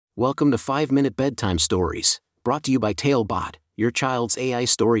Welcome to 5-Minute Bedtime Stories, brought to you by Talebot, your child's AI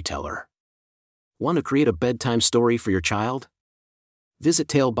storyteller. Want to create a bedtime story for your child? Visit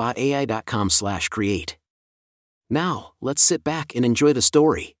talebotai.com/create. Now, let's sit back and enjoy the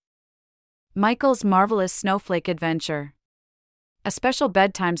story. Michael's Marvelous Snowflake Adventure. A special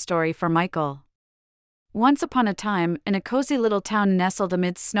bedtime story for Michael. Once upon a time, in a cozy little town nestled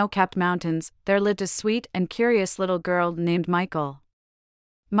amidst snow-capped mountains, there lived a sweet and curious little girl named Michael.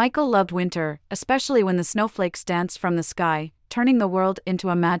 Michael loved winter, especially when the snowflakes danced from the sky, turning the world into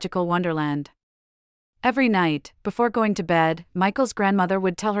a magical wonderland. Every night, before going to bed, Michael's grandmother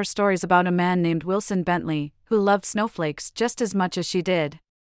would tell her stories about a man named Wilson Bentley, who loved snowflakes just as much as she did.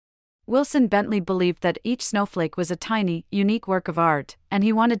 Wilson Bentley believed that each snowflake was a tiny, unique work of art, and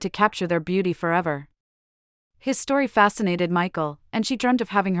he wanted to capture their beauty forever. His story fascinated Michael, and she dreamt of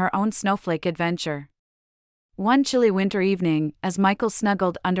having her own snowflake adventure. One chilly winter evening, as Michael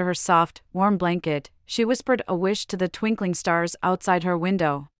snuggled under her soft, warm blanket, she whispered a wish to the twinkling stars outside her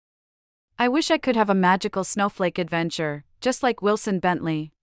window. "I wish I could have a magical snowflake adventure, just like Wilson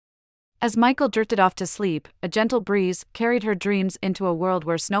Bentley." As Michael drifted off to sleep, a gentle breeze carried her dreams into a world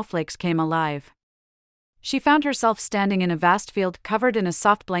where snowflakes came alive. She found herself standing in a vast field covered in a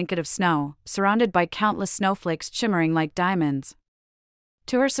soft blanket of snow, surrounded by countless snowflakes shimmering like diamonds.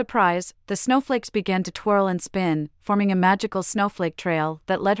 To her surprise, the snowflakes began to twirl and spin, forming a magical snowflake trail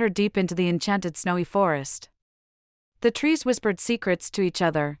that led her deep into the enchanted snowy forest. The trees whispered secrets to each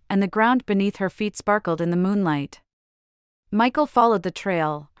other, and the ground beneath her feet sparkled in the moonlight. Michael followed the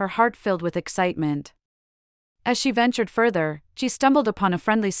trail, her heart filled with excitement. As she ventured further, she stumbled upon a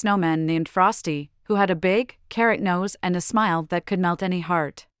friendly snowman named Frosty, who had a big, carrot nose and a smile that could melt any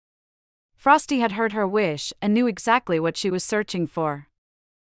heart. Frosty had heard her wish and knew exactly what she was searching for.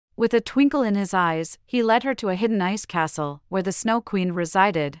 With a twinkle in his eyes, he led her to a hidden ice castle, where the Snow Queen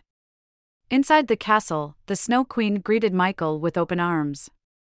resided. Inside the castle, the Snow Queen greeted Michael with open arms.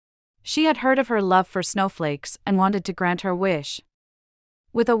 She had heard of her love for snowflakes and wanted to grant her wish.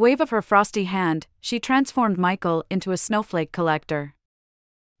 With a wave of her frosty hand, she transformed Michael into a snowflake collector.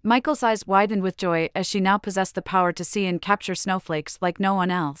 Michael's eyes widened with joy as she now possessed the power to see and capture snowflakes like no one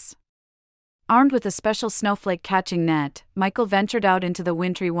else. Armed with a special snowflake catching net, Michael ventured out into the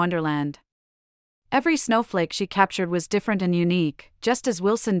wintry wonderland. Every snowflake she captured was different and unique, just as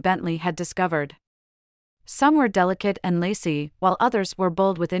Wilson Bentley had discovered. Some were delicate and lacy, while others were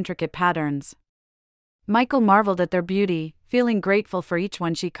bold with intricate patterns. Michael marveled at their beauty, feeling grateful for each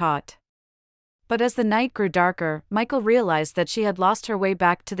one she caught. But as the night grew darker, Michael realized that she had lost her way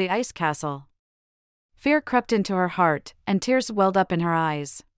back to the ice castle. Fear crept into her heart, and tears welled up in her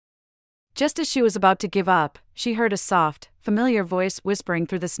eyes. Just as she was about to give up, she heard a soft, familiar voice whispering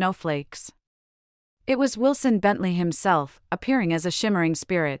through the snowflakes. It was Wilson Bentley himself, appearing as a shimmering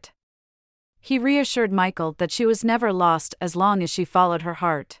spirit. He reassured Michael that she was never lost as long as she followed her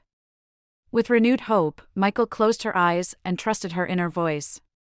heart. With renewed hope, Michael closed her eyes and trusted her inner voice.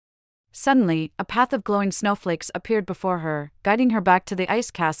 Suddenly, a path of glowing snowflakes appeared before her, guiding her back to the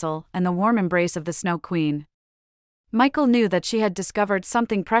ice castle and the warm embrace of the Snow Queen. Michael knew that she had discovered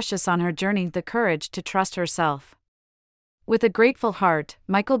something precious on her journey, the courage to trust herself. With a grateful heart,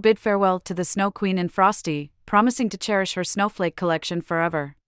 Michael bid farewell to the Snow Queen and Frosty, promising to cherish her snowflake collection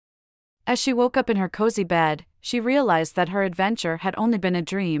forever. As she woke up in her cozy bed, she realized that her adventure had only been a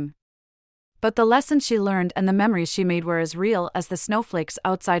dream. But the lessons she learned and the memories she made were as real as the snowflakes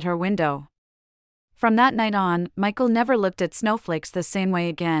outside her window. From that night on, Michael never looked at snowflakes the same way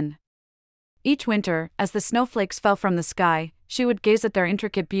again. Each winter, as the snowflakes fell from the sky, she would gaze at their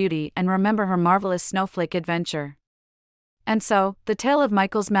intricate beauty and remember her marvelous snowflake adventure. And so, the tale of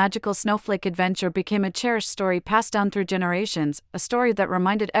Michael's magical snowflake adventure became a cherished story passed down through generations, a story that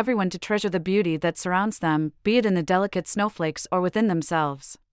reminded everyone to treasure the beauty that surrounds them, be it in the delicate snowflakes or within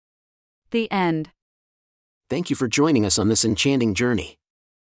themselves. The end. Thank you for joining us on this enchanting journey.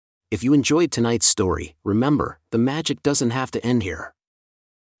 If you enjoyed tonight's story, remember, the magic doesn't have to end here.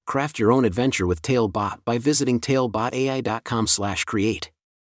 Craft your own adventure with Talebot by visiting talebotai.com/create.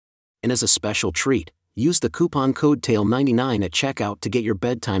 And as a special treat, use the coupon code TALE99 at checkout to get your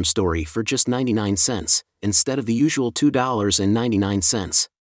bedtime story for just 99 cents, instead of the usual $2.99.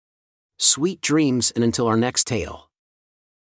 Sweet dreams, and until our next tale.